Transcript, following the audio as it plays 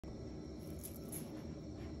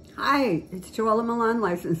Hi, it's JoElla Milan,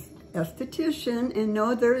 licensed esthetician, and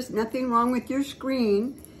no, there's nothing wrong with your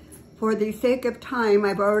screen. For the sake of time,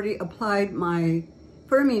 I've already applied my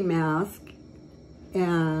firming mask,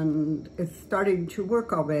 and it's starting to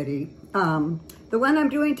work already. The one I'm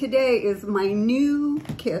doing today is my new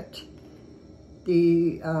kit,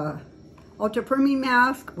 the Ultra Firming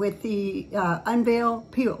Mask with the Unveil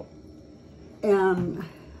Peel. And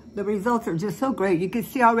the results are just so great. You can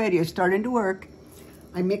see already it's starting to work.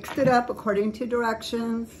 I mixed it up according to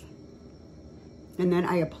directions, and then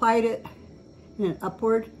I applied it in an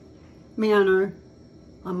upward manner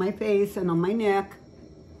on my face and on my neck,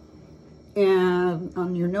 and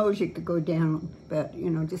on your nose you could go down, but you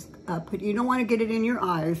know, just you don't want to get it in your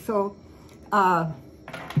eyes. So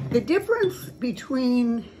the difference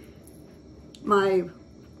between my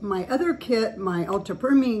other kit, my Ultra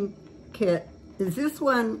Firming kit, is this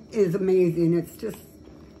one is amazing. It's just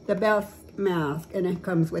the best mask, and it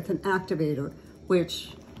comes with an activator,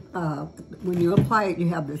 which when you apply it, you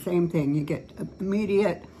have the same thing. You get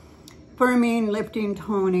immediate firming, lifting,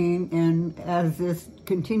 toning, and as this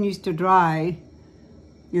continues to dry,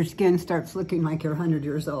 your skin starts looking like you're 100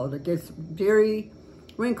 years old. It gets very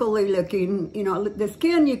wrinkly looking. You know, the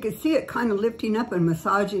skin, you can see it kind of lifting up and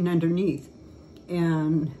massaging underneath,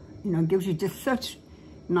 and you know, gives you just such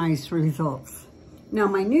nice results. Now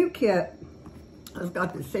my new kit has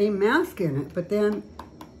got the same mask in it, but then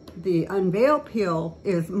the Unveil peel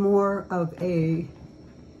is more of a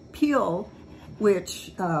peel,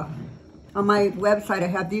 which on my website I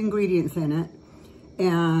have the ingredients in it,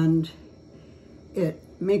 and it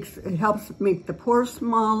helps make the pores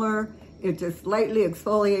smaller. It just lightly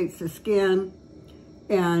exfoliates the skin,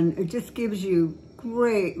 and it just gives you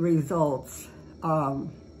great results.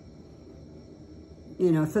 You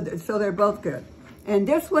know, so they're both good. And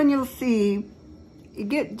this one, you'll see, you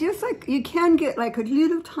get just like, you can get like a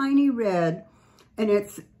little tiny red, and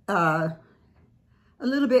it's a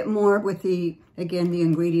little bit more with the, again, the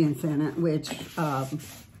ingredients in it, which,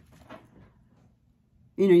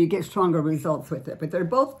 you know, you get stronger results with it. But they're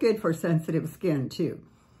both good for sensitive skin too.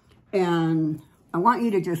 And I want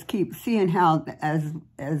you to just keep seeing how,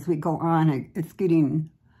 as we go on, it's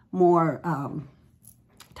getting more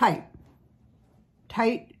tight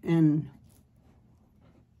and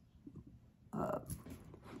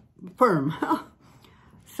firm.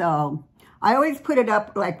 So I always put it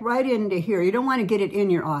up like right into here. You don't want to get it in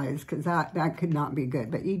your eyes, because that could not be good.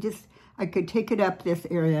 But I could take it up this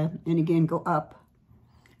area, and again go up.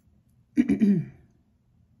 And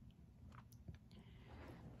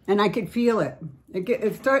I could feel it.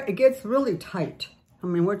 It gets really tight. I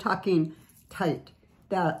mean, we're talking tight.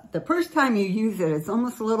 That the first time you use it, it's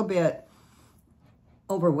almost a little bit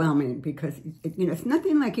overwhelming, because you know, it's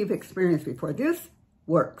nothing like you've experienced before. This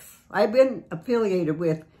works. I've been affiliated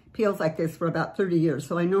with peels like this for about 30 years,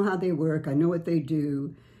 so I know how they work. I know what they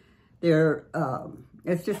do. They're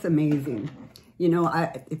it's just amazing. You know,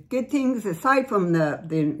 good things aside from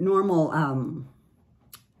the normal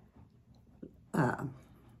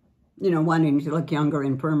you know, wanting to look younger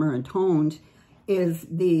and firmer and toned, is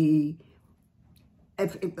the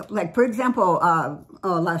like, for example,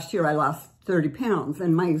 last year I lost 30 pounds,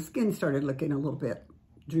 and my skin started looking a little bit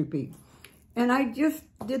droopy. And I just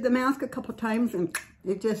did the mask a couple times, and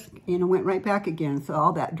it just, you know, went right back again. So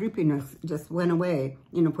all that droopiness just went away,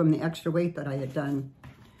 you know, from the extra weight that I had done.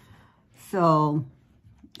 So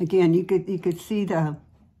again, you could see it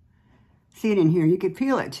in here. You could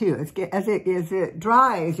feel it too. As it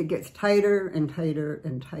dries, it gets tighter and tighter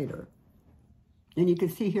and tighter. And you can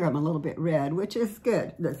see here I'm a little bit red, which is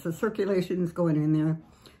good. The circulation's going in there.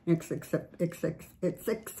 It's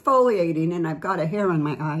exfoliating, and I've got a hair on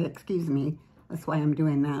my eye, excuse me. That's why I'm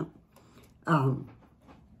doing that.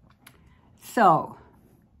 So,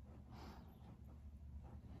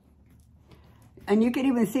 and you can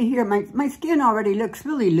even see here, my skin already looks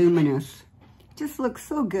really luminous. It just looks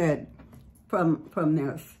so good from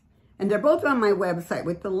this. And they're both on my website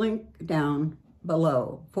with the link down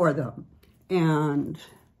below for them. And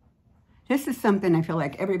this is something I feel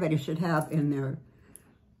like everybody should have in their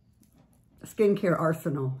skincare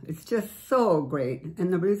arsenal. It's just so great,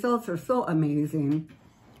 and the results are so amazing,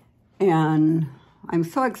 and I'm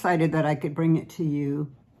so excited that I could bring it to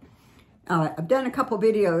you. I've done a couple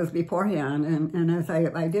videos beforehand, and as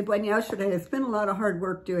I did one yesterday. It's been a lot of hard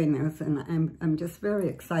work doing this, and I'm just very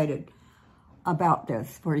excited about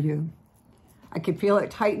this for you. I could feel it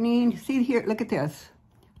tightening. See here, look at this.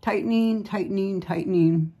 Tightening, tightening,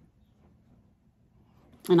 tightening.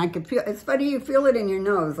 And I could feel, it's funny, you feel it in your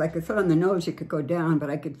nose. Like I said, on the nose, you could go down,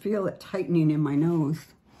 but I could feel it tightening in my nose.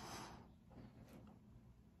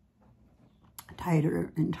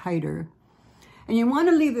 tighter and tighter. And you want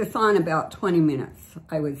to leave this on about 20 minutes,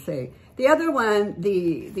 I would say. The other one,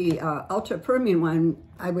 the Ultra Firming one,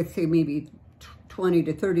 I would say maybe 20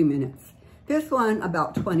 to 30 minutes. This one,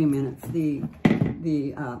 about 20 minutes, the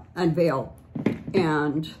Unveil.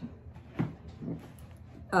 And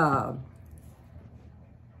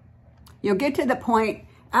you'll get to the point,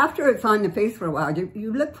 after it's on the face for a while,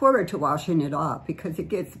 you look forward to washing it off because it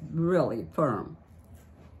gets really firm.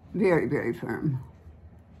 Very, very firm.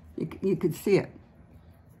 You could see it.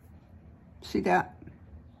 See that?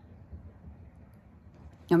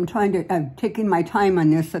 I'm taking my time on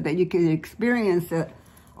this so that you can experience it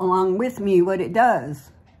along with me, what it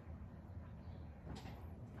does.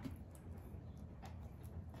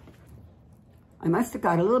 I must have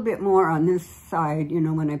got a little bit more on this side, you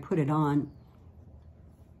know, when I put it on.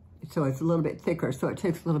 So it's a little bit thicker, so it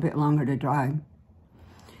takes a little bit longer to dry.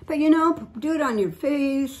 But you know, do it on your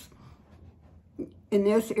face. In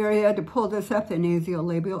this area, to pull this up, the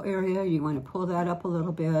nasolabial area, you want to pull that up a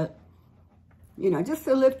little bit. You know, just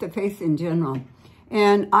to lift the face in general.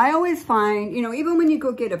 And I always find, you know, even when you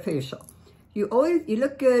go get a facial, you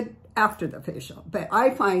look good after the facial. But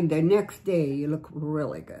I find the next day you look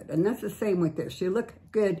really good. And that's the same with this. You look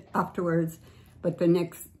good afterwards, but the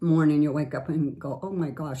next morning you wake up and go, oh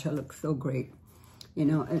my gosh, I look so great. You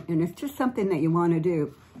know, and it's just something that you want to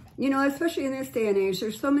do. You know, especially in this day and age,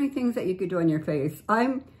 there's so many things that you could do on your face.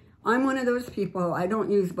 I'm one of those people, I don't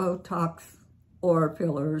use Botox or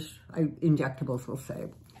fillers, injectables will say.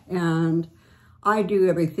 And I do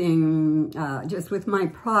everything just with my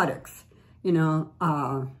products, you know.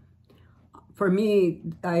 For me,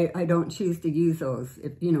 I don't choose to use those.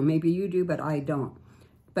 If, you know, maybe you do, but I don't.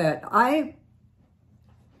 But I'm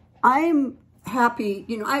happy,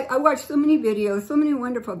 you know, I watch so many videos, so many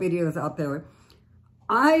wonderful videos out there.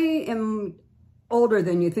 I am older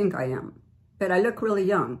than you think I am, but I look really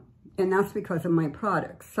young, and that's because of my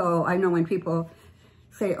products. So I know when people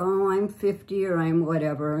say, oh, I'm 50 or I'm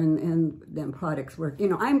whatever, and then products work. You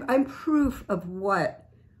know, I'm proof of what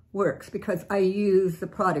works because I use the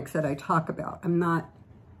products that I talk about. I'm not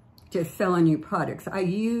just selling you products. I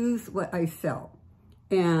use what I sell,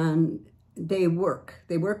 and they work.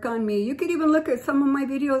 They work on me. You could even look at some of my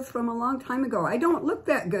videos from a long time ago. I don't look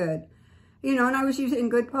that good. You know, and I was using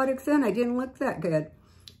good products then. I didn't look that good.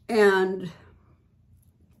 And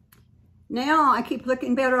now I keep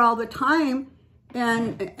looking better all the time.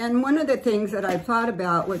 And one of the things that I've thought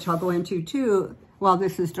about, which I'll go into too, while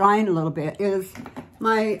this is drying a little bit, is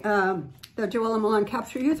my the JoElla Milan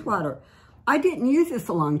Capture Youth Water. I didn't use this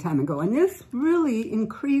a long time ago, and this really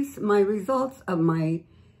increased my results of my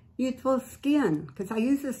youthful skin, because I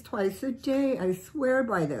use this twice a day. I swear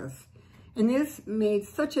by this. And this made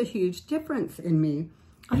such a huge difference in me.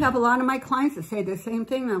 I have a lot of my clients that say the same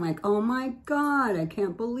thing. I'm like, oh my God, I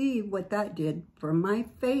can't believe what that did for my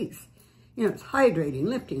face. You know, it's hydrating,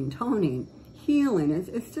 lifting, toning, healing.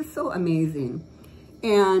 It's just so amazing.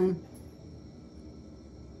 And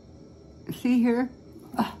see here?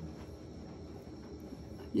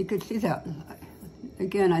 You could see that.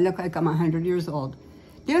 Again, I look like I'm 100 years old.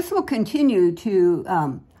 This will continue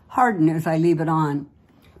to harden as I leave it on.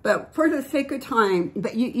 But for the sake of time,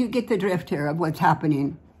 but you get the drift here of what's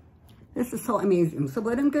happening. This is so amazing. So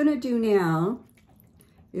what I'm going to do now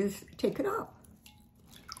is take it off.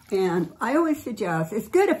 And I always suggest, it's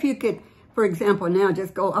good if you could, for example, now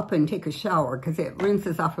just go up and take a shower because it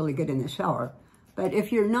rinses off really good in the shower. But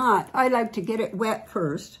if you're not, I like to get it wet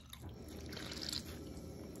first.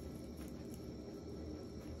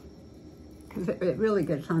 Because it really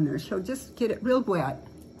gets on there. So just get it real wet.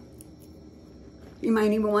 You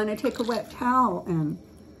might even want to take a wet towel and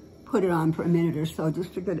put it on for a minute or so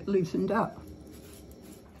just to get it loosened up.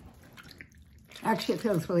 Actually, it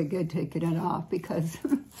feels really good taking it off because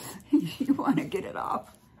you want to get it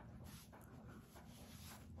off.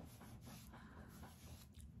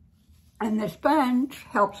 And the sponge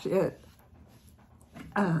helps it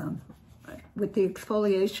with the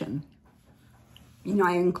exfoliation. You know,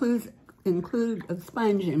 I include a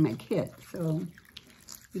sponge in my kit, so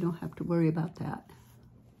you don't have to worry about that.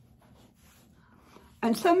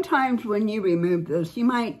 And sometimes when you remove this, you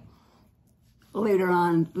might later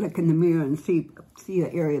on look in the mirror and see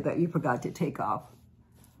the area that you forgot to take off.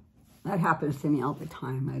 That happens to me all the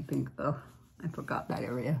time. I think, oh, I forgot that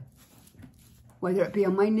area. Whether it be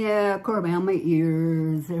on my neck or around my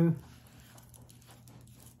ears or...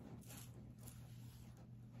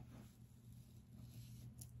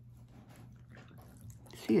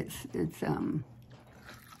 See, it's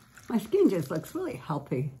my skin just looks really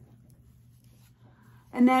healthy.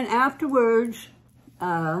 And then afterwards,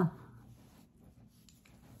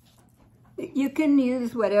 You can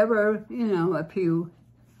use whatever, you know, if you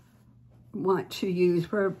want to use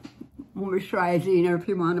for moisturizing, or if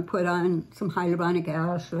you want to put on some hyaluronic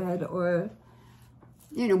acid, or,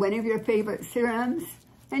 you know, one of your favorite serums,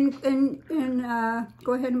 and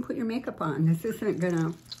go ahead and put your makeup on. This isn't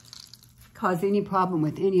gonna cause any problem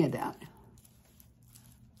with any of that.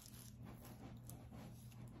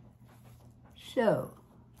 So,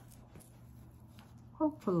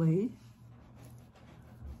 hopefully,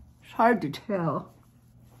 it's hard to tell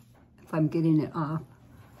if I'm getting it off,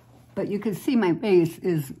 but you can see my base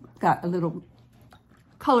is got a little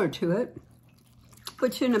color to it,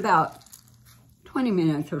 which in about 20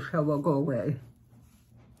 minutes or so will go away.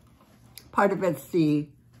 Part of it's the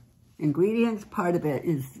ingredients, part of it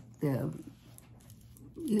is the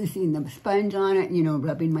using the sponge on it, you know,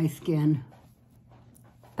 rubbing my skin.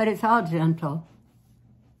 But it's all gentle.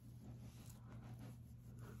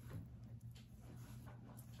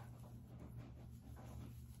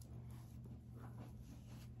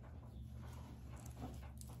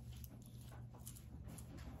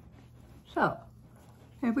 So,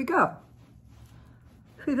 here we go.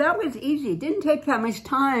 See, that was easy. It didn't take that much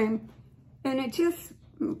time, and it just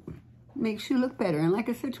makes you look better. And like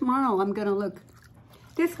I said, tomorrow I'm gonna look,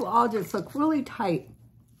 this will all just look really tight.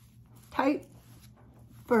 Tight,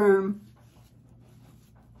 firm.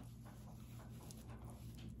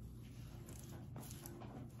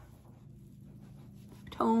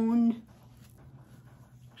 Toned.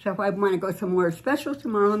 So if I want to go somewhere special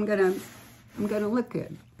tomorrow, I'm gonna look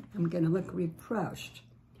good. I'm gonna look refreshed.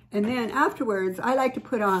 And then afterwards, I like to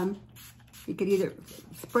put on, you could either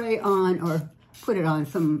spray on or put it on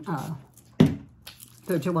some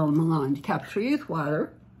the JoElla Milan Capture Youth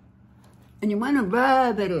water. And you want to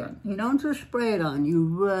rub it in. You don't just spray it on, you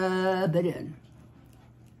rub it in.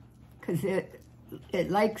 Because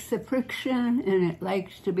it likes the friction and it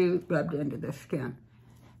likes to be rubbed into the skin.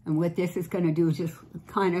 And what this is going to do is just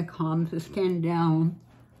kind of calms the skin down.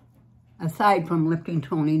 Aside from lifting,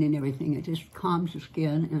 toning, and everything, it just calms the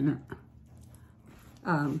skin,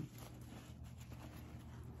 and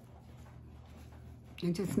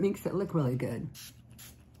it just makes it look really good.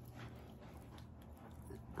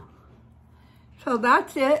 So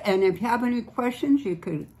that's it, and if you have any questions, you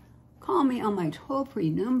could call me on my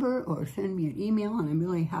toll-free number or send me an email, and I'm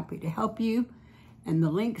really happy to help you. And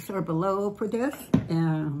the links are below for this,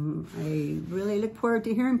 and I really look forward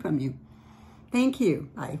to hearing from you. Thank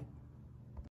you. Bye.